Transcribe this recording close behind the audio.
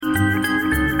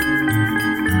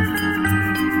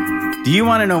Do you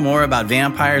want to know more about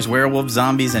vampires, werewolves,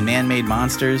 zombies, and man-made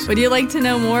monsters? Would you like to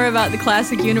know more about the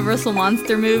classic Universal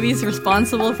monster movies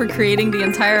responsible for creating the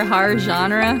entire horror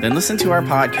genre? Then listen to our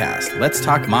podcast, Let's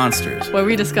Talk Monsters, where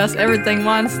we discuss everything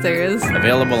monsters.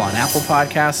 Available on Apple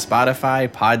Podcasts, Spotify,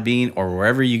 Podbean, or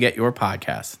wherever you get your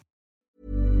podcasts.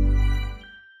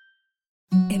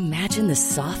 Imagine the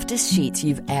softest sheets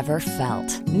you've ever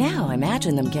felt. Now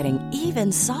imagine them getting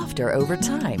even softer over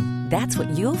time. That's what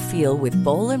you'll feel with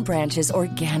Boll & Branch's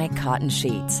organic cotton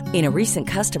sheets. In a recent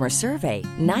customer survey,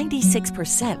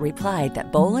 96% replied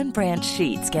that Boll & Branch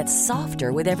sheets get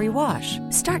softer with every wash.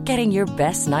 Start getting your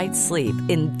best night's sleep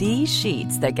in these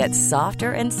sheets that get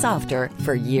softer and softer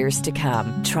for years to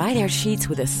come. Try their sheets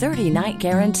with a 30-night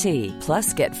guarantee.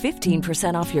 Plus, get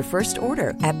 15% off your first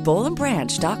order at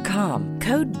bollandbranch.com.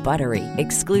 Code BUTTERY.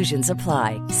 Exclusions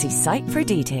apply. See site for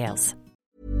details.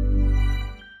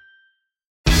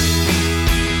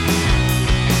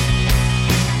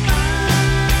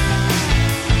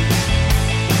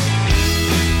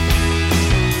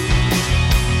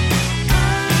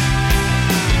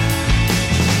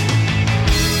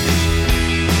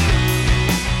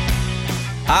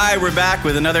 Hi, we're back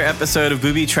with another episode of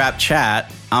Booby Trap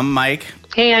Chat. I'm Mike.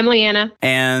 Hey, I'm Leanna.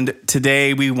 And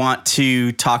today we want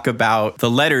to talk about the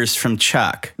letters from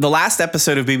Chuck. The last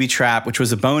episode of Booby Trap, which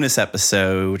was a bonus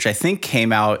episode, which I think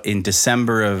came out in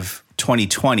December of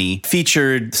 2020,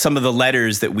 featured some of the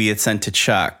letters that we had sent to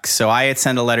Chuck. So I had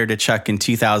sent a letter to Chuck in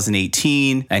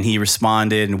 2018 and he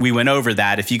responded and we went over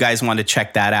that. If you guys want to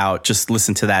check that out, just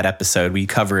listen to that episode. We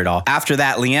cover it all. After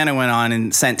that, Leanna went on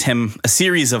and sent him a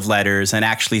series of letters and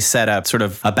actually set up sort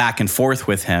of a back and forth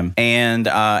with him. And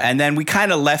then we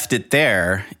kind of left it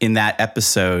there in that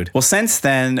episode. Well, since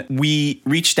then, we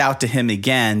reached out to him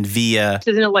again via...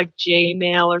 Isn't it like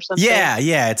Gmail or something?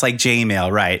 Yeah, it's like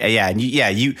Gmail, right? Yeah, and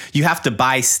you have to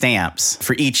buy stamps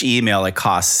for each email. It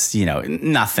costs,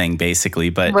 nothing basically,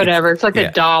 but whatever. It's like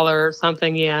 $1 or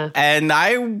something. Yeah. And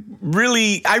I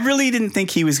really didn't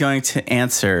think he was going to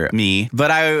answer me, but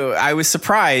I was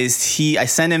surprised. I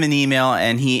sent him an email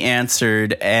and he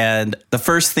answered. And the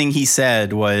first thing he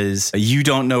said was, "You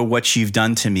don't know what you've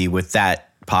done to me with that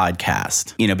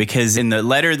podcast." Because in the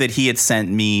letter that he had sent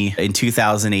me in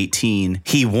 2018,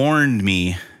 he warned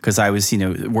me, because I was,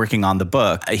 working on the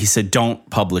book. He said, don't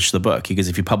publish the book, because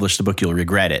if you publish the book, you'll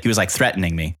regret it. He was like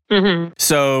threatening me. Mm-hmm.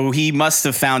 So he must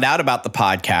have found out about the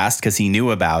podcast because he knew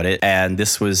about it. And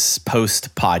this was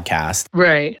post-podcast.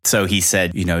 Right. So he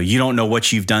said, you don't know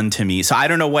what you've done to me. So I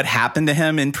don't know what happened to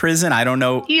him in prison. I don't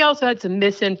know. He also had some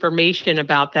misinformation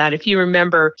about that. If you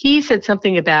remember, he said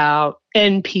something about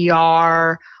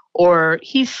NPR, or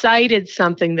he cited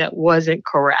something that wasn't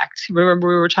correct. Remember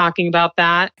we were talking about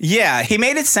that? Yeah, he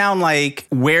made it sound like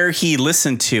where he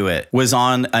listened to it was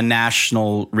on a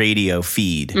national radio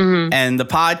feed. Mm-hmm. And the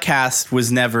podcast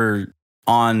was never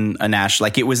on a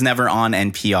national, it was never on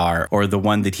NPR or the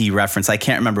one that he referenced. I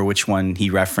can't remember which one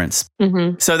he referenced.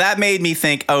 Mm-hmm. So that made me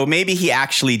think, maybe he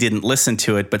actually didn't listen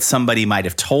to it, but somebody might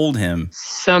have told him.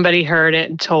 Somebody heard it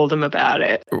and told him about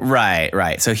it.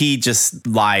 Right. So he just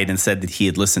lied and said that he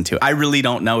had listened to it. I really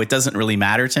don't know. It doesn't really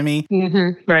matter to me.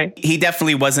 Mm-hmm. Right. He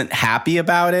definitely wasn't happy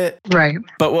about it. Right.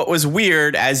 But what was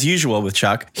weird, as usual with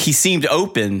Chuck, he seemed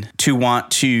open to want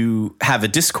to have a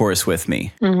discourse with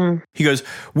me. Mm-hmm. He goes,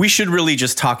 we should really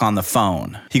just talk on the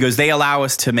phone. He goes, they allow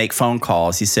us to make phone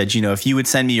calls. He said, if you would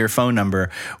send me your phone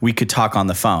number, we could talk on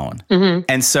the phone. Mm-hmm.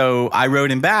 And so I wrote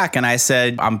him back and I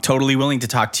said, I'm totally willing to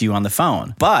talk to you on the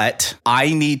phone, but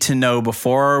I need to know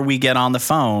before we get on the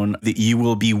phone that you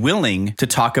will be willing to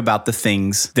talk about the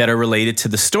things that are related to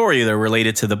the story, that are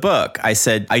related to the book. I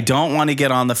said, I don't want to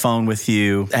get on the phone with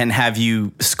you and have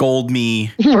you scold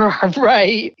me.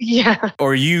 Right. Yeah.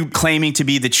 Or you claiming to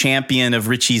be the champion of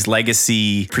Richie's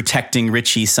legacy, protecting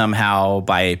Richie somehow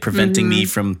by preventing me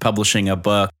from publishing a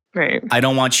book. Right. I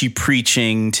don't want you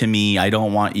preaching to me. I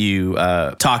don't want you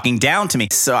talking down to me.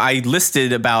 So I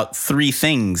listed about 3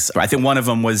 things. I think one of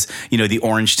them was, the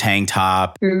orange tank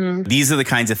top. Mm-hmm. These are the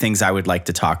kinds of things I would like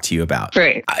to talk to you about.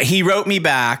 Right. He wrote me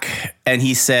back and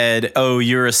he said, oh,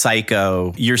 you're a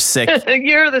psycho. You're sick.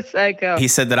 You're the psycho. He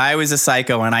said that I was a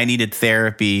psycho and I needed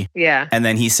therapy. Yeah. And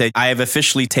then he said, I have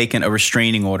officially taken a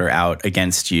restraining order out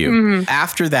against you. Mm-hmm.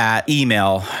 After that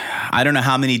email, I don't know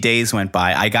how many days went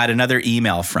by. I got another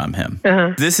email from him.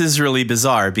 Uh-huh. This is really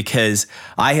bizarre because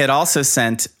I had also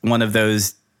sent one of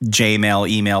those Gmail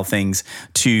email things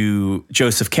to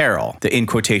Joseph Carroll, the in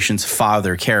quotations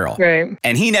father Carroll. Right.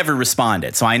 And he never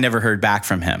responded. So I never heard back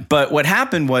from him. But what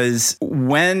happened was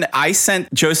when I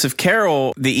sent Joseph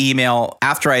Carroll the email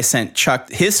after I sent Chuck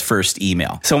his first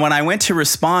email. So when I went to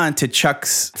respond to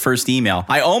Chuck's first email,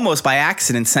 I almost by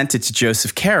accident sent it to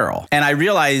Joseph Carroll. And I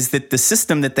realized that the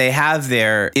system that they have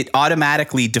there, it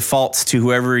automatically defaults to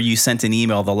whoever you sent an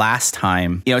email the last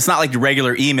time. You know, it's not like the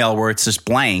regular email where it's just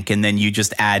blank and then you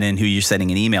just add in who you're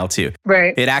sending an email to.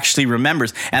 Right. It actually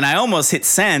remembers. And I almost hit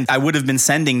send. I would have been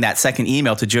sending that second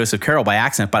email to Joseph Carroll by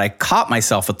accident, but I caught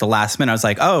myself at the last minute. I was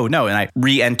like, oh no. And I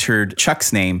re-entered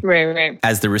Chuck's name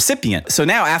as the recipient. So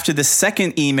now after the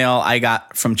second email I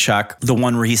got from Chuck, the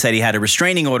one where he said he had a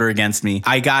restraining order against me,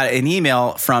 I got an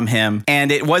email from him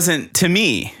and it wasn't to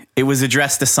me. It was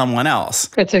addressed to someone else.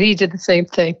 And so he did the same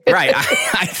thing. Right.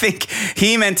 I think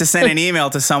he meant to send an email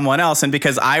to someone else. And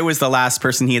because I was the last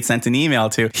person he had sent an email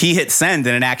to, he hit send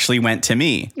and it actually went to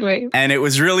me. Right. And it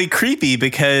was really creepy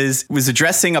because it was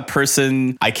addressing a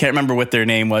person. I can't remember what their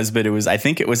name was, but I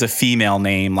think it was a female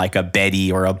name, like a Betty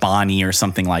or a Bonnie or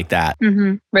something like that.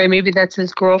 Mm-hmm. Right. Maybe that's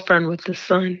his girlfriend with the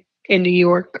son in New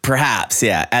York. Perhaps,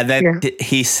 yeah. And then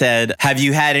he said, have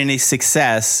you had any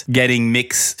success getting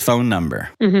Mick's phone number?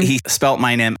 Mm-hmm. He spelt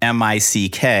my name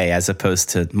M-I-C-K as opposed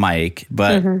to Mike.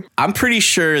 But I'm pretty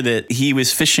sure that he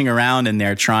was fishing around in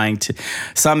there trying to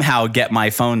somehow get my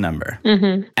phone number.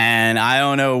 Mm-hmm. And I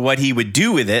don't know what he would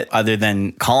do with it other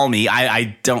than call me.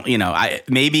 I don't,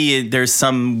 maybe there's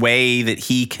some way that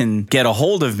he can get a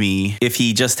hold of me if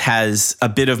he just has a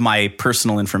bit of my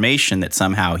personal information that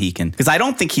somehow he can, because I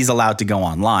don't think he's allowed to go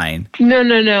online. No.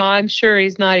 I'm sure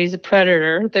he's not. He's a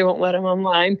predator. They won't let him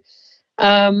online.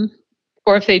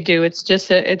 Or if they do, it's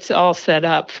just it's all set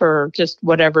up for just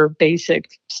whatever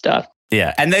basic stuff.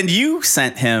 Yeah. And then you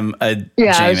sent him a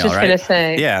Gmail, I was just going to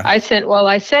say. Yeah. I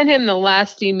sent him the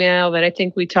last email that I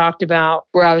think we talked about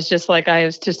where I was just like, I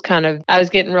was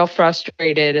getting real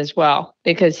frustrated as well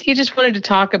because he just wanted to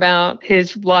talk about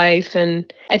his life.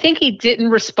 And I think he didn't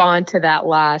respond to that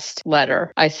last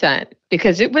letter I sent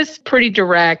because it was pretty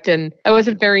direct and I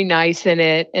wasn't very nice in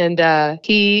it. And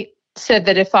he said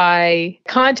that if I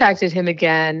contacted him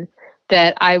again,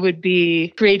 that I would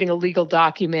be creating a legal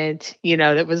document,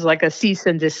 that was like a cease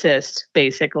and desist,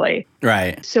 basically.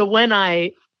 Right. So when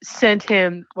I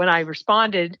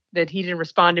responded that he didn't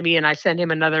respond to me and I sent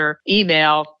him another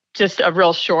email, just a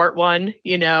real short one,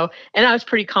 and I was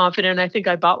pretty confident. I think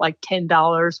I bought like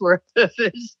 $10 worth of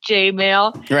his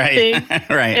Gmail thing.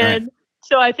 Right. And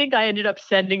so I think I ended up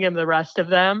sending him the rest of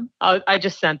them. I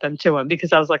just sent them to him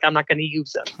because I was like, I'm not going to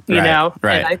use them,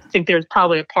 Right. And I think there's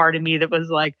probably a part of me that was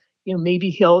like, maybe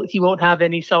he won't have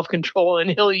any self-control and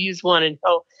he'll use one and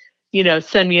he'll,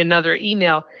 send me another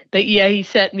email. But yeah, he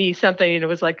sent me something and it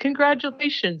was like,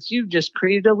 congratulations, you just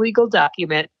created a legal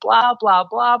document, blah, blah,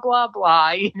 blah, blah, blah,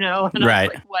 and I was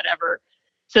like, whatever.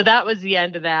 So that was the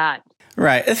end of that.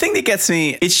 Right. The thing that gets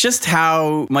me, it's just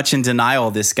how much in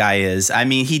denial this guy is. I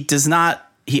mean,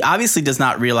 he obviously does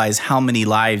not realize how many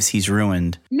lives he's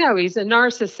ruined. No, he's a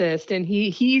narcissist and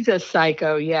he's a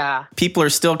psycho, yeah. People are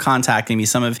still contacting me,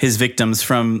 some of his victims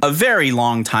from a very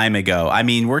long time ago. I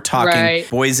mean, we're talking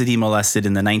boys that he molested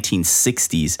in the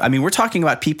 1960s. I mean, we're talking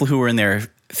about people who were in their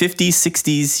 50s,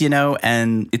 60s,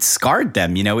 and it scarred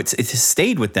them, it's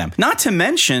stayed with them. Not to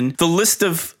mention the list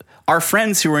of our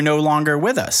friends who are no longer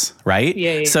with us, right?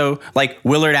 Yeah. So like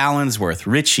Willard Allensworth,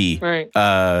 Richie,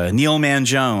 Neil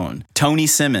Mangione, Tony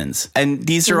Simmons. And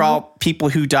these are all people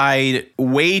who died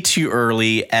way too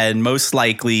early and most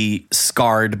likely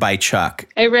scarred by Chuck.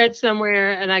 I read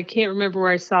somewhere, and I can't remember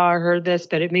where I saw or heard this,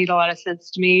 but it made a lot of sense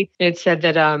to me. It said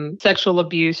that sexual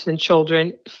abuse in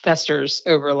children festers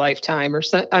over a lifetime, or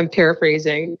so, I'm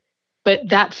paraphrasing. But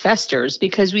that festers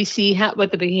because we see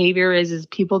what the behavior is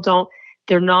people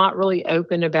they're not really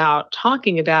open about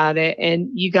talking about it, and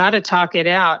you got to talk it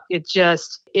out.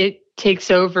 It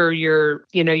takes over your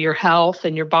health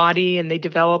and your body, and they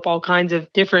develop all kinds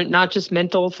of different, not just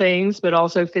mental things, but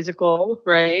also physical,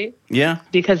 right? Yeah.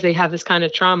 Because they have this kind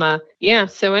of trauma. Yeah.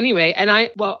 So anyway, and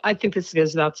I think this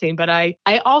goes without saying, but I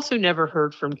also never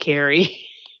heard from Carrie.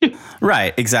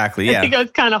 Right. Exactly. Yeah. I think I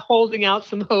was kind of holding out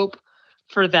some hope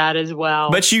for that as well.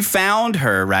 But you found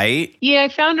her, right? Yeah, I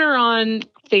found her on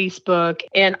Facebook,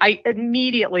 and I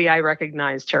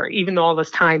recognized her, even though all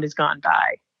this time has gone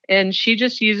by. And she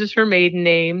just uses her maiden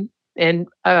name, and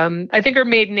I think her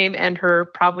maiden name and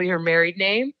probably her married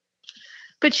name.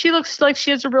 But she looks like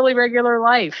she has a really regular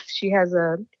life.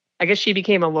 I guess she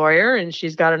became a lawyer, and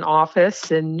she's got an office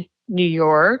in New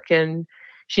York, and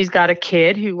She's got a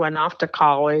kid who went off to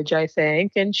college, I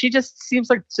think. And she just seems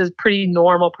like just a pretty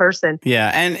normal person. Yeah.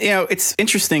 And, it's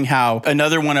interesting how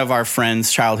another one of our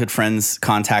friends, childhood friends,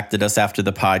 contacted us after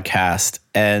the podcast.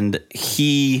 And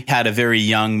he had a very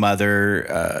young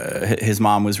mother. His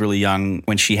mom was really young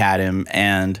when she had him.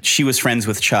 And she was friends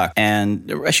with Chuck.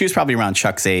 And she was probably around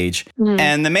Chuck's age. Mm.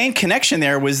 And the main connection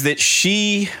there was that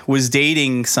she was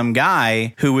dating some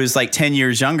guy who was like 10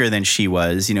 years younger than she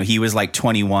was. He was like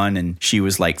 21 and she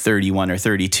was like 31 or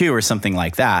 32 or something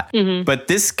like that. Mm-hmm. But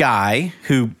this guy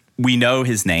who we know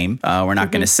his name. We're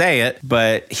not going to say it,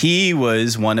 but he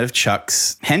was one of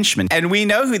Chuck's henchmen. And we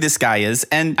know who this guy is.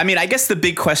 And I mean, I guess the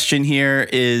big question here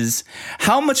is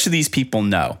how much do these people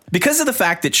know? Because of the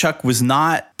fact that Chuck was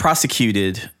not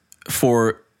prosecuted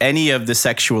for any of the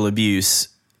sexual abuse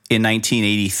in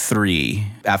 1983,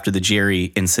 after the Jerry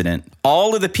incident,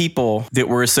 all of the people that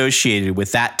were associated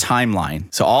with that timeline,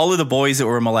 so all of the boys that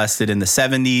were molested in the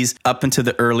 70s up into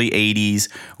the early 80s,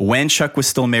 when Chuck was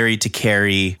still married to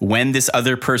Carrie, when this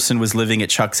other person was living at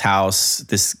Chuck's house,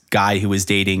 this guy who was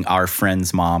dating our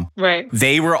friend's mom, right?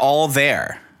 They were all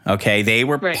there. Okay, they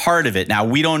were part of it. Now,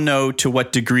 we don't know to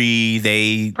what degree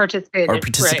they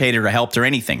participated or helped or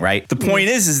anything, right? The point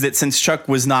is that since Chuck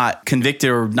was not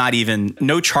convicted or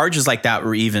no charges like that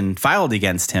were even filed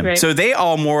against him. Right. So they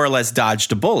all more or less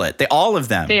dodged a bullet. All of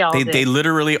them. They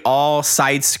literally all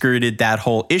side-skirted that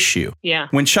whole issue. Yeah.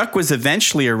 When Chuck was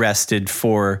eventually arrested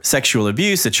for sexual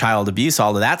abuse, child abuse,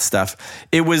 all of that stuff,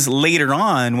 it was later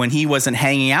on when he wasn't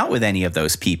hanging out with any of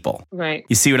those people. Right.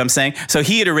 You see what I'm saying? So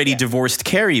he had already divorced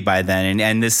Carrie by then,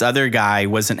 and this other guy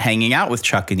wasn't hanging out with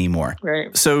Chuck anymore.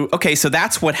 Right. So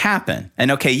that's what happened. And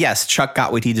yes, Chuck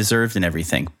got what he deserved and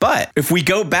everything. But if we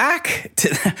go back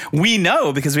to, we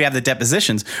know, because we have the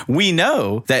depositions, we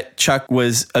know that Chuck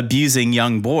was abusing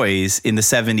young boys in the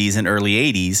 70s and early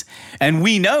 80s. And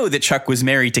we know that Chuck was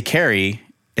married to Carrie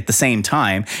at the same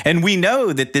time. And we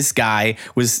know that this guy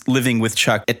was living with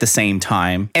Chuck at the same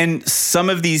time. And some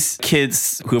of these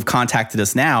kids who have contacted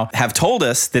us now have told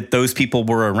us that those people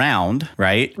were around,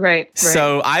 right? Right.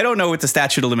 So I don't know what the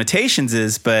statute of limitations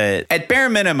is, but at bare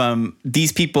minimum,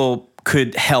 these people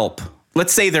could help.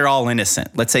 Let's say they're all innocent.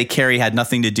 Let's say Carrie had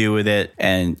nothing to do with it.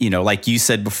 And, like you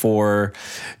said before,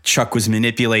 Chuck was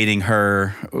manipulating her,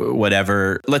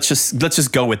 whatever. Let's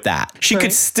just go with that. She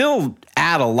could still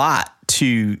add a lot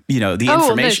to, the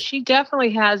information. No, she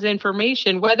definitely has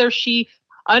information, whether she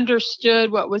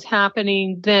understood what was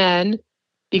happening then,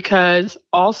 because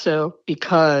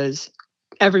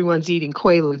everyone's eating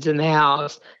Quaaludes in the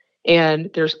house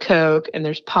and there's Coke and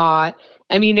there's pot.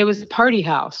 I mean, it was a party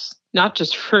house, not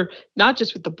just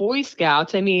with the Boy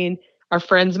Scouts. I mean, our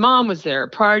friend's mom was there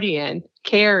partying,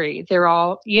 Carrie, they're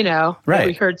all, right.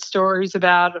 We heard stories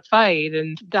about a fight,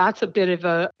 and that's a bit of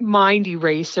a mind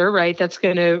eraser, right? That's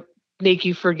going to make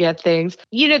you forget things.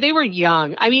 They were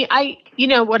young. I mean,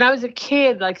 when I was a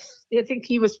kid, like, I think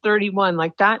he was 31,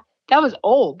 like that was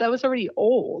old. That was already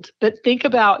old. But think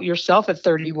about yourself at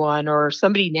 31 or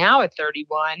somebody now at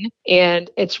 31, and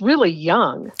it's really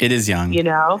young. It is young.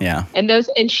 Yeah.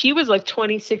 And she was like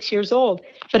 26 years old.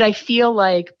 But I feel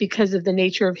like because of the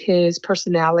nature of his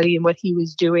personality and what he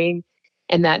was doing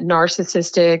and that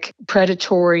narcissistic,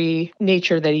 predatory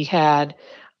nature that he had,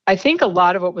 I think a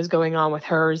lot of what was going on with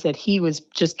her is that he was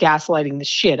just gaslighting the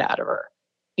shit out of her.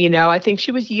 I think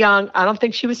she was young. I don't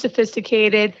think she was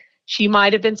sophisticated. She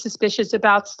might have been suspicious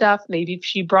about stuff. Maybe if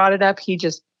she brought it up, he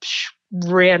just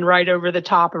ran right over the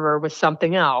top of her with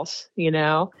something else,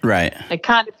 Right. I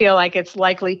kind of feel like it's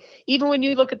likely, even when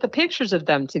you look at the pictures of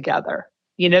them together,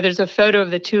 there's a photo of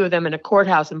the two of them in a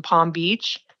courthouse in Palm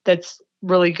Beach that's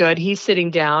really good. He's sitting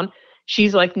down.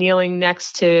 She's like kneeling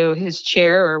next to his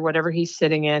chair or whatever he's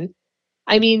sitting in.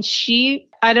 I mean,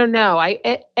 I don't know. I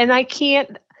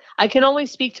can only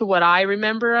speak to what I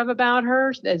remember about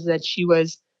her, is that she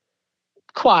was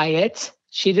quiet.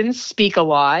 She didn't speak a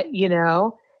lot,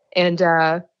 and,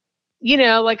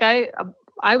 like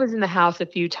I was in the house a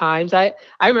few times. I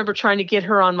remember trying to get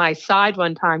her on my side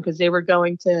one time because they were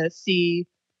going to see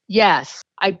Yes.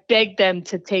 I begged them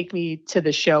to take me to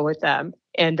the show with them.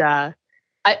 And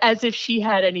as if she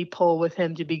had any pull with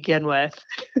him to begin with.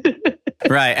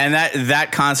 Right. And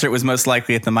that concert was most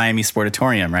likely at the Miami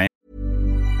Sportatorium, right?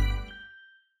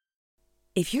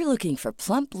 If you're looking for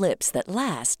plump lips that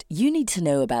last, you need to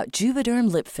know about Juvederm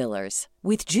lip fillers.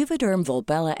 With Juvederm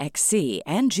Volbella XC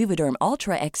and Juvederm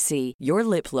Ultra XC, your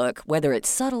lip look, whether it's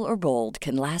subtle or bold,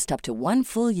 can last up to 1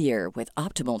 full year with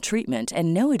optimal treatment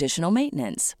and no additional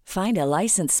maintenance. Find a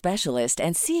licensed specialist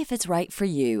and see if it's right for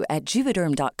you at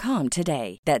Juvederm.com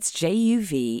today. That's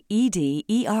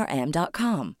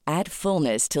JUVEDERM.com. Add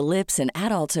fullness to lips in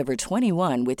adults over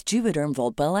 21 with Juvederm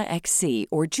Volbella XC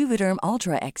or Juvederm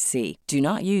Ultra XC. Do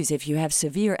not use if you have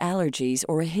severe allergies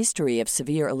or a history of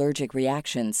severe allergic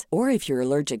reactions, or if you're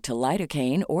allergic to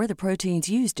lidocaine or the proteins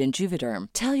used in Juvederm.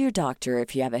 Tell your doctor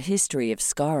if you have a history of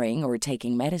scarring or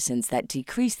taking medicines that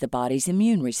decrease the body's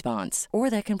immune response or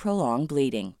that can prolong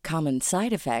bleeding. Common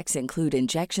side effects include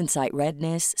injection site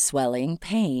redness, swelling,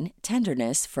 pain,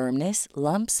 tenderness, firmness,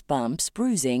 lumps, bumps,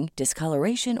 bruising,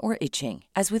 discoloration, or itching.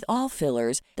 As with all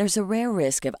fillers, there's a rare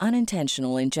risk of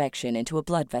unintentional injection into a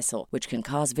blood vessel, which can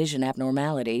cause vision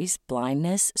abnormalities,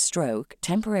 blindness, stroke,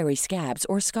 temporary scabs,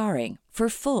 or scarring. For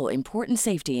full important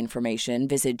safety information,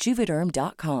 visit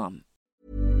Juvederm.com.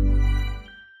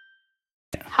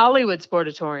 Hollywood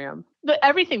Sportatorium. But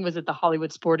everything was at the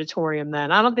Hollywood Sportatorium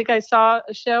then. I don't think I saw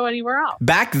a show anywhere else.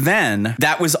 Back then,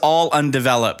 that was all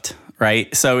undeveloped.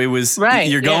 Right. So it was,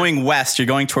 you're going west, you're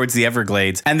going towards the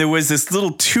Everglades. And there was this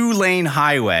little 2-lane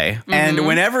highway. Mm-hmm. And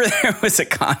whenever there was a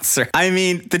concert, I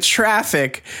mean, the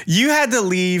traffic, you had to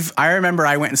leave. I remember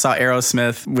I went and saw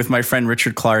Aerosmith with my friend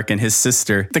Richard Clark and his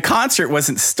sister. The concert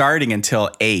wasn't starting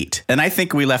until 8. And I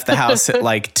think we left the house at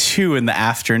like 2 in the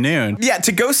afternoon. Yeah.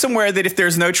 To go somewhere that if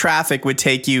there's no traffic would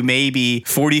take you maybe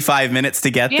 45 minutes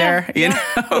to get there. You know?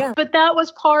 Yeah. But that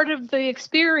was part of the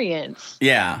experience.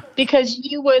 Yeah. Because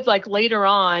you would like later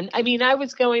on, I mean, I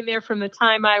was going there from the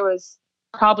time I was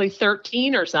probably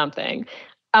 13 or something.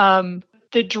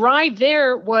 The drive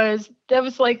there was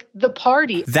like the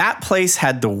party. That place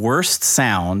had the worst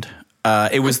sound.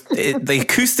 The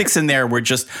acoustics in there were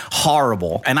just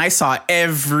horrible. And I saw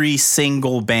every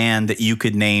single band that you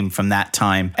could name from that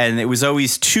time. And it was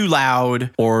always too loud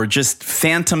or just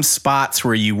phantom spots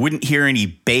where you wouldn't hear any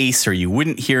bass or you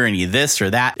wouldn't hear any this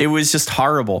or that. It was just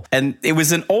horrible. And it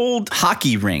was an old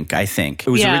hockey rink, I think.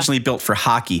 It was originally built for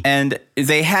hockey. And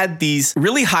they had these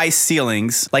really high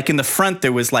ceilings. Like in the front,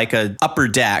 there was like a upper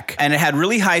deck and it had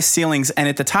really high ceilings. And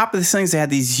at the top of the ceilings, they had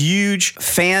these huge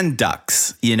fan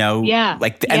ducts, you know? Yeah.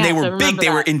 And they were big. They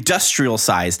were industrial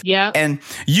sized. Yeah. And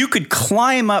you could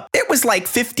climb up. It was like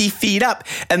 50 feet up.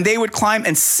 And they would climb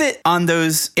and sit on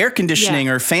those air conditioning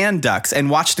or fan ducts and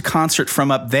watch the concert from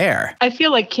up there. I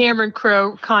feel like Cameron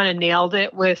Crowe kind of nailed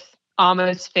it with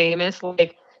Almost Famous,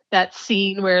 like that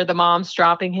scene where the mom's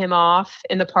dropping him off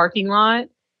in the parking lot.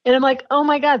 And I'm like, oh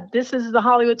my God, this is the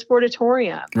Hollywood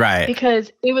Sportatorium. Right.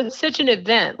 Because it was such an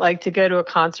event, like to go to a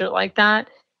concert like that.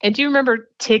 And do you remember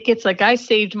tickets? Like I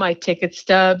saved my ticket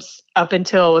stubs up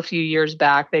until a few years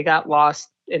back. They got lost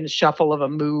in the shuffle of a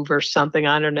move or something.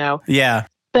 I don't know. Yeah.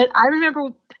 But I remember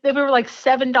they were like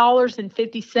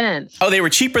 $7.50. Oh, they were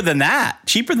cheaper than that.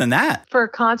 Cheaper than that. For a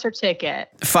concert ticket.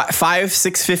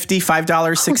 $6.50,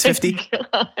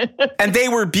 $5.50. And they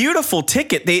were beautiful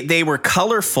ticket. They were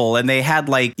colorful and they had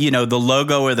like, you know, the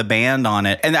logo or the band on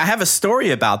it. And I have a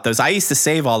story about those. I used to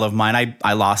save all of mine.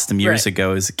 I lost them years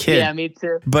ago as a kid. Yeah, me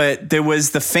too. But there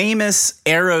was the famous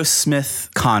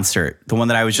Aerosmith concert, the one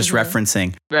that I was just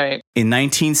referencing. Right. In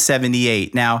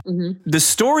 1978. Now, the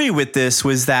story with this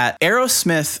was that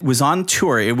Aerosmith was on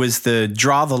tour. It was the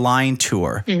Draw the Line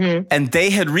tour. And they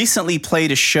had recently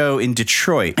played a show in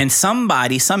Detroit. And some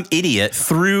idiot,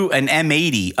 threw an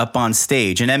M80 up on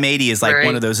stage. An M80 is like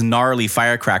one of those gnarly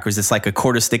firecrackers. It's like a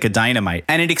quarter stick of dynamite.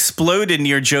 And it exploded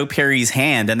near Joe Perry's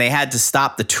hand. And they had to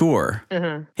stop the tour.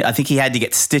 I think he had to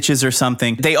get stitches or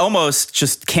something. They almost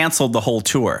just canceled the whole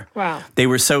tour. Wow. They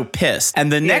were so pissed.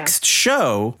 And the next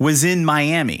show was in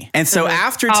Miami. And so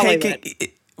after taking...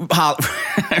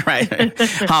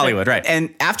 Hollywood, right.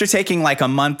 And after taking like a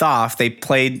month off, they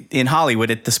played in Hollywood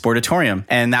at the Sportatorium.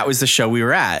 And that was the show we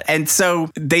were at. And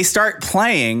so they start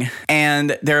playing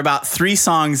and they're about 3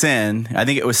 songs in. I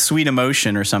think it was Sweet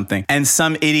Emotion or something. And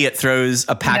some idiot throws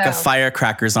a pack of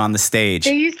firecrackers on the stage.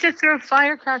 They used to throw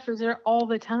firecrackers there all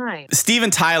the time.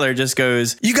 Steven Tyler just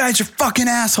goes, "You guys are fucking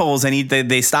assholes." And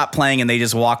they stopped playing and they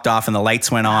just walked off and the lights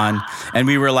went on. And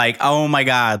we were like, oh my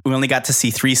God, we only got to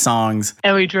see 3 songs.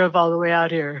 And we drove all the way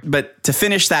out here. But to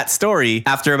finish that story,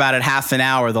 after about a half an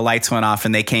hour, the lights went off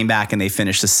and they came back and they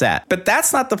finished the set. But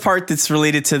that's not the part that's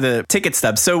related to the ticket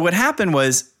stub. So what happened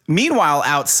was Meanwhile,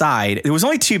 outside, there was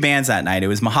only 2 bands that night. It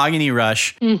was Mahogany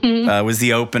Rush was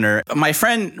the opener. My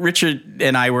friend Richard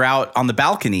and I were out on the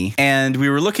balcony, and we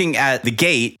were looking at the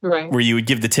gate where you would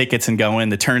give the tickets and go in,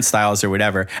 the turnstiles or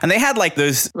whatever. And they had like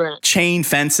those chain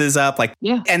fences up,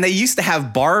 and they used to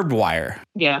have barbed wire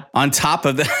on top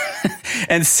of the...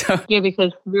 And so... Yeah,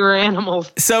 because we were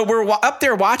animals. So we're up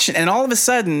there watching, and all of a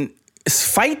sudden, this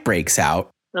fight breaks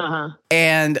out.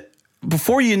 And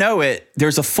before you know it,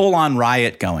 there's a full-on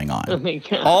riot going on. Oh my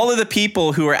God. All of the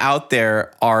people who are out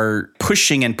there are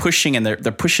pushing, and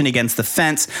they're pushing against the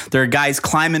fence. There are guys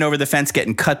climbing over the fence,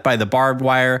 getting cut by the barbed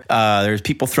wire. There's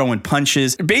people throwing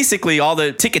punches. Basically, all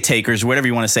the ticket takers, whatever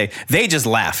you want to say, they just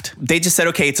left. They just said,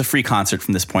 okay, it's a free concert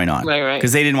from this point on. Right.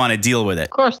 Because they didn't want to deal with it.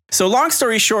 Of course. So long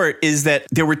story short is that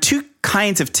there were 2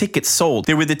 kinds of tickets sold.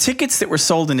 There were the tickets that were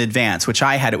sold in advance, which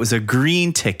I had. It was a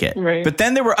green ticket. Right. But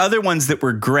then there were other ones that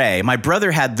were gray. My brother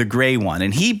had the gray one,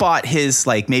 and he bought his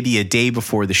like maybe a day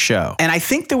before the show. And I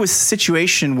think there was a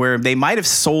situation where they might have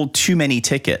sold too many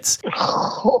tickets.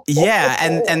 Yeah,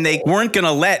 and they weren't going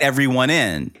to let everyone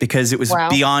in because it was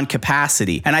beyond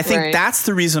capacity. And I think that's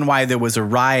the reason why there was a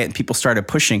riot and people started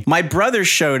pushing. My brother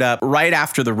showed up right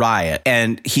after the riot,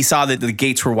 and he saw that the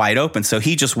gates were wide open, so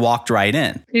he just walked right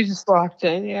in. He just walked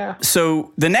in, yeah.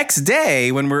 So the next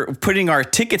day, when we're putting our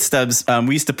ticket stubs,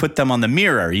 we used to put them on the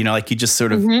mirror, like you just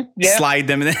sort of slide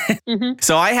them in.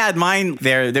 So I had mine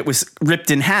there that was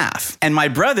ripped in half, and my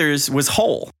brother's was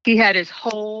whole. He had his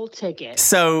whole ticket.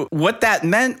 So what that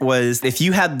meant was if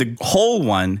you had the whole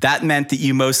one, that meant that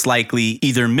you most likely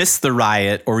either missed the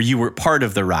riot or you were part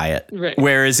of the riot. Right.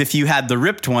 Whereas if you had the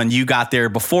ripped one, you got there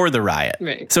before the riot.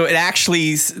 Right. So it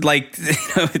actually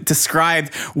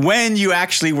described when you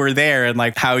actually were there and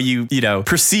like how you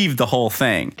perceived the whole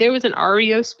thing. There was an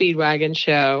REO Speedwagon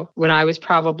show when I was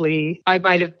I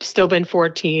might have still been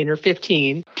 14 or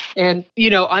 15. And,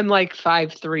 I'm like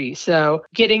 5'3". So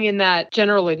getting in that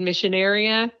general admission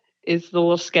area is a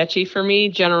little sketchy for me.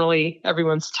 Generally,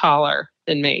 everyone's taller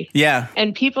than me. Yeah.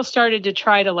 And people started to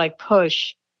try to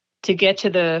push to get to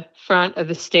the front of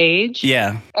the stage.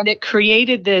 Yeah. And it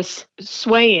created this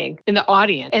swaying in the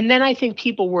audience. And then I think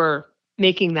people were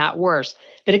making that worse.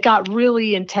 That it got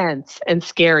really intense and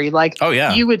scary.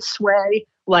 You would sway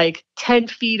 10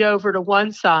 feet over to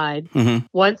one side,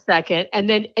 1 second,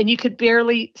 and you could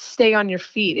barely stay on your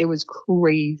feet. It was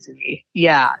crazy.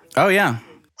 Yeah. Oh, yeah.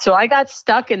 So I got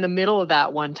stuck in the middle of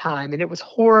that one time, and it was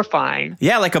horrifying.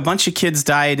 Yeah, like a bunch of kids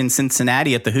died in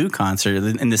Cincinnati at the Who concert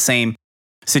in the same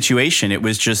situation. It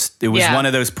was one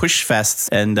of those push fests.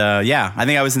 And I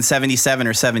think I was in 77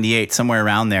 or 78, somewhere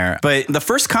around there. But the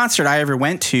first concert I ever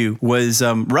went to was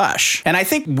Rush. And I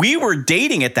think we were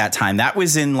dating at that time. That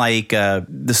was in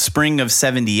the spring of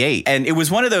 78. And it was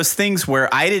one of those things where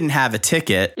I didn't have a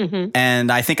ticket.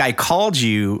 And I think I called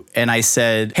you and I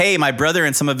said, hey, my brother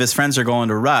and some of his friends are going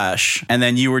to Rush. And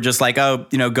then you were just like, oh,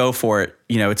 go for it.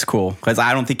 It's cool. Because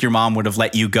I don't think your mom would have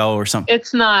let you go or something.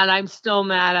 It's not. I'm still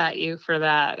mad at you for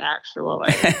that,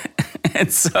 actually. And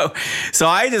so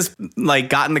I just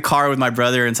got in the car with my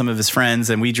brother and some of his friends,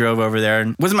 and we drove over there.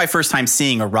 And it wasn't my first time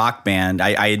seeing a rock band.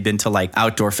 I had been to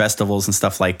outdoor festivals and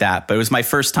stuff like that, but it was my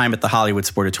first time at the Hollywood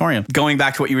Sportatorium. Going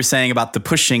back to what you were saying about the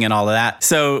pushing and all of that.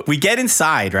 So we get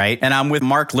inside, right? And I'm with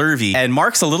Mark Lurvey, and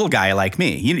Mark's a little guy like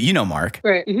me. You know Mark.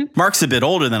 Right. Mm-hmm. Mark's a bit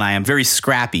older than I am, very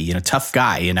scrappy, tough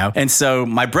guy, And so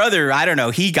my brother, I don't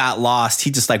know, he got lost. He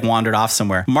just wandered off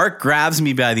somewhere. Mark grabs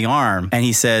me by the arm and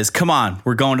he says, come on,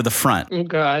 we're going to the front. Oh,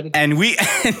 God. And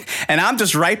and I'm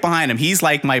just right behind him. He's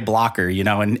like my blocker,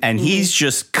 and he's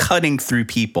just cutting through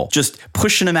people, just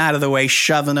pushing them out of the way,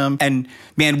 shoving them. And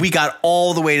man, we got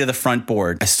all the way to the front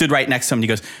board. I stood right next to him and he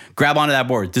goes, grab onto that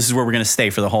board. This is where we're going to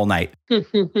stay for the whole night.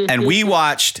 And we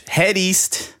watched Head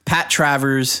East, Pat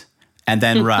Travers, and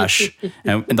then Rush.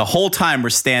 and the whole time we're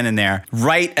standing there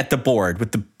right at the board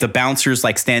with the bouncers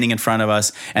standing in front of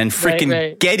us, and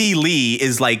freaking Geddy Lee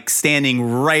is standing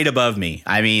right above me.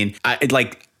 I mean,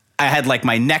 I had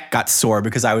my neck got sore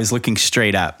because I was looking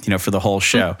straight up, for the whole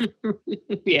show.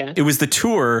 Yeah. It was the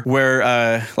tour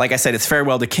where, like I said, it's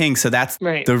Farewell to King. So that's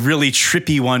the really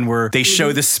trippy one where they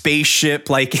show the spaceship,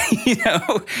 with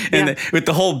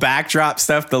the whole backdrop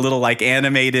stuff, the little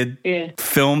animated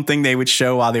film thing they would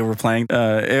show while they were playing.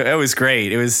 It was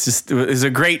great. It was a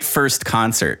great first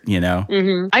concert,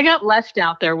 I got left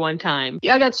out there one time.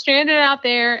 I got stranded out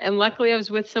there, and luckily I was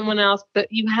with someone else, but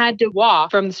you had to walk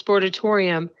from the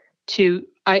Sportatorium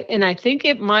I think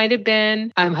it might have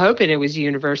been, I'm hoping it was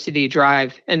University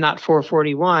Drive and not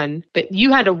 441, but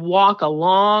you had to walk a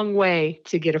long way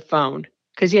to get a phone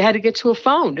because you had to get to a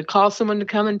phone to call someone to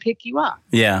come and pick you up.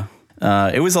 Yeah.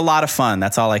 It was a lot of fun.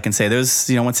 That's all I can say. Those,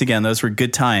 once again, those were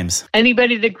good times.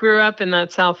 Anybody that grew up in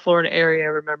that South Florida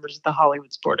area remembers the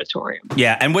Hollywood Sportatorium.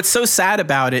 Yeah, and what's so sad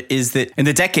about it is that in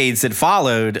the decades that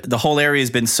followed, the whole area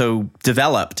has been so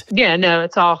developed. Yeah, no,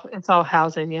 it's all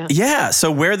housing, yeah. Yeah,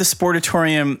 so where the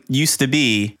Sportatorium used to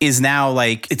be is now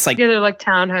it's like... Yeah, they're like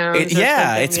townhomes.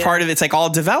 It's part of it's like all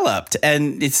developed,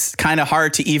 and it's kind of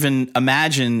hard to even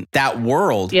imagine that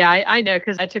world. Yeah, I know,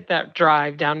 because I took that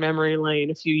drive down memory lane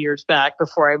a few years back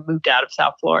before I moved out of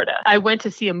South Florida. I went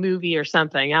to see a movie or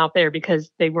something out there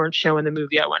because they weren't showing the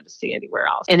movie I wanted to see anywhere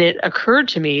else. And it occurred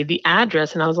to me, the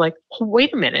address, and I was like, oh,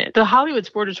 wait a minute. The Hollywood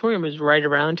Sportatorium is right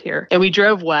around here. And we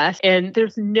drove west, and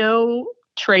there's no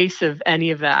trace of any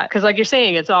of that, because like you're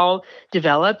saying, it's all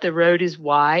developed. The road is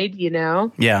wide,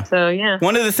 Yeah. So yeah.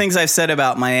 One of the things I've said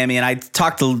about Miami, and I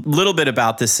talked a little bit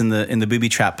about this in the Booby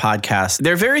Trap podcast,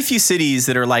 there are very few cities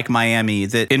that are like Miami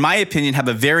that, in my opinion, have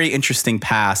a very interesting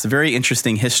past, a very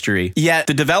interesting history. Yet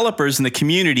the developers and the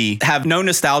community have no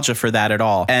nostalgia for that at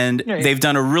all, and they've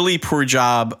done a really poor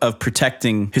job of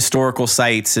protecting historical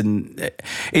sites. And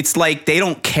it's like they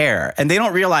don't care, and they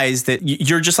don't realize that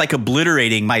you're just like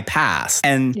obliterating my past.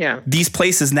 And these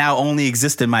places now only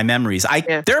exist in my memories.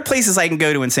 There are places I can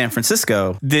go to in San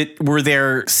Francisco that were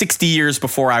there 60 years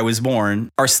before I was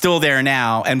born, are still there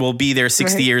now, and will be there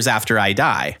 60 years after I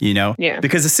die, Yeah.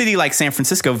 Because a city like San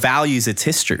Francisco values its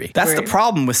history. That's the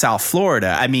problem with South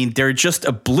Florida. I mean, they're just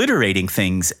obliterating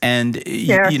things. And,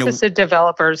 it's just a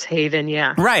developer's haven,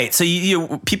 yeah. Right. So,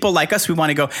 people like us, we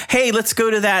want to go, hey, let's go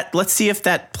to that. Let's see if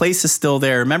that place is still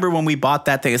there. Remember when we bought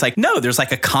that thing? It's like, no, there's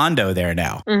like a condo there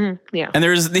now. Mm-hmm. Yeah. And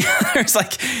there's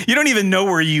like, you don't even know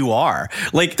where you are.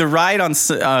 Like the ride on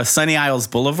Sunny Isles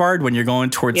Boulevard when you're going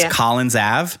towards Collins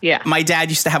Ave. Yeah. My dad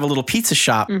used to have a little pizza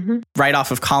shop right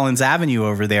off of Collins Avenue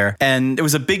over there. And it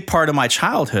was a big part of my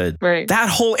childhood. Right. That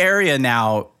whole area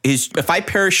now is, if I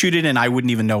parachuted in, I wouldn't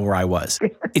even know where I was.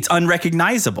 It's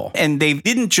unrecognizable. And they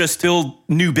didn't just build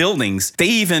new buildings. They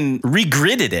even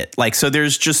regridded it. Like, so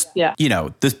there's just,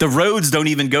 the roads don't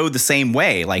even go the same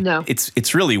way. Like,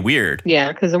 it's really weird.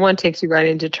 Yeah, because the one takes you right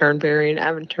into Turnberry and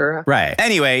Aventura. Right.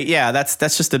 Anyway,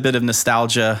 that's just a bit of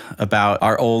nostalgia about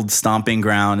our old stomping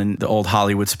ground and the old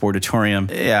Hollywood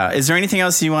Sportatorium. Yeah. Is there anything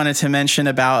else you wanted to mention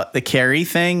about the Carrie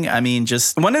thing? I mean,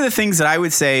 just one of the things that I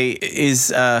would say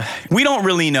is we don't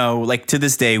really know, like to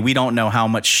this day, we don't know how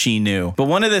much she knew. But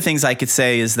one of the things I could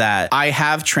say is that I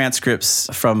have transcripts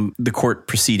from the court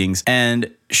proceedings, and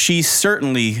she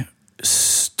certainly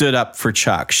stood up for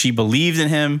Chuck. She believed in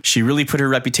him. She really put her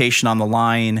reputation on the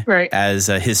line as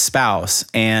his spouse,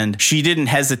 and she didn't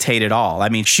hesitate at all. I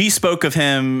mean, she spoke of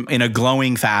him in a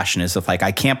glowing fashion, as if like,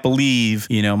 I can't believe,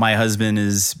 my husband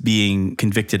is being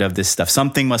convicted of this stuff.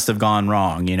 Something must have gone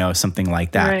wrong, something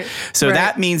like that. Right. So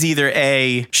that means either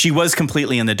A, she was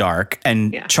completely in the dark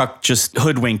and Chuck just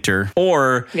hoodwinked her,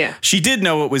 or she did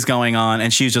know what was going on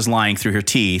and she was just lying through her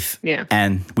teeth. Yeah.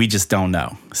 And we just don't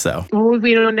know. So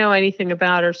we don't know anything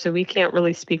about her, so we can't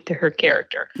really speak to her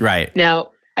character. Right.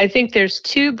 Now, I think there's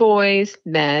two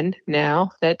men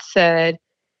now that said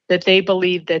that they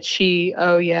believed that she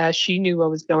knew what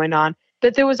was going on.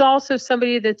 But there was also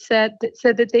somebody that said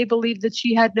that they believed that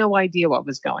she had no idea what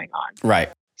was going on. Right.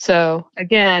 So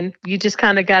again, you just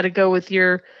kind of got to go with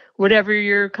whatever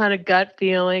your kind of gut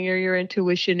feeling or your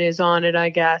intuition is on it, I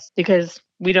guess, because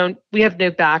we have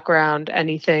no background,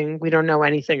 anything. We don't know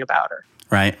anything about her.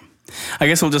 Right. I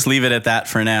guess we'll just leave it at that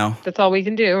for now. That's all we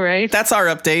can do, right? That's our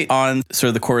update on sort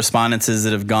of the correspondences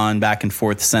that have gone back and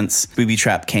forth since Booby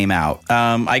Trap came out.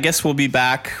 I guess we'll be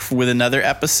back with another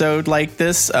episode like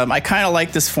this. I kind of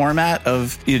like this format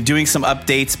of doing some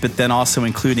updates, but then also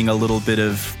including a little bit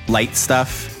of light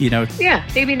stuff, Yeah,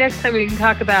 maybe next time we can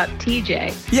talk about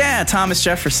TJ. Yeah, Thomas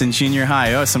Jefferson Junior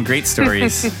High. Oh, some great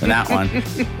stories in that one.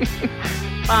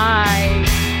 Bye.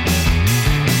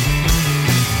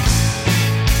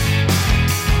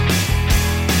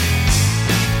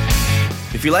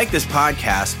 If you like this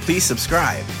podcast, please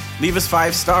subscribe. Leave us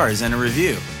 5 stars and a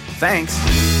review. Thanks.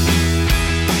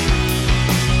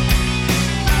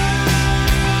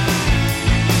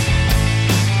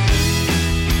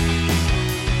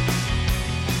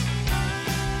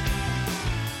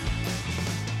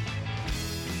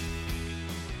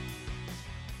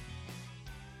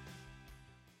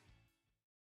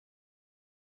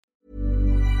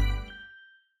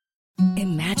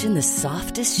 Imagine the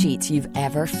softest sheets you've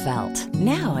ever felt.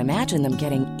 Now imagine them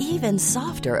getting even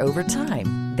softer over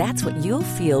time. That's what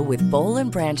you'll feel with Boll &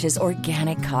 Branch's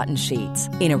organic cotton sheets.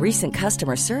 In a recent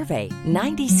customer survey,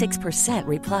 96%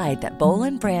 replied that Boll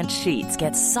 & Branch sheets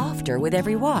get softer with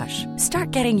every wash.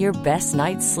 Start getting your best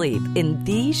night's sleep in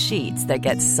these sheets that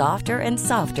get softer and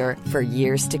softer for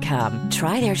years to come.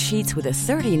 Try their sheets with a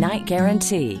 30-night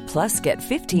guarantee. Plus, get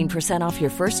 15% off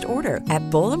your first order at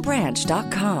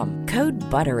bollandbranch.com. Code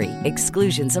BUTTERY.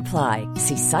 Exclusions apply.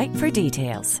 See site for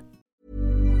details.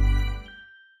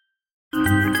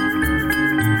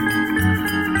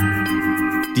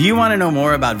 Do you want to know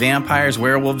more about vampires,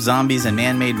 werewolves, zombies, and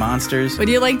man-made monsters? Would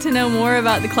you like to know more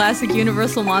about the classic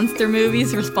Universal monster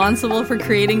movies responsible for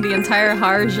creating the entire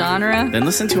horror genre? Then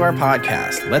listen to our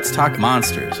podcast, Let's Talk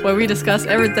Monsters, where we discuss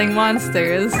everything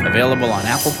monsters. Available on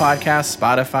Apple Podcasts,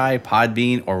 Spotify,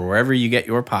 Podbean, or wherever you get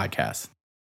your podcasts.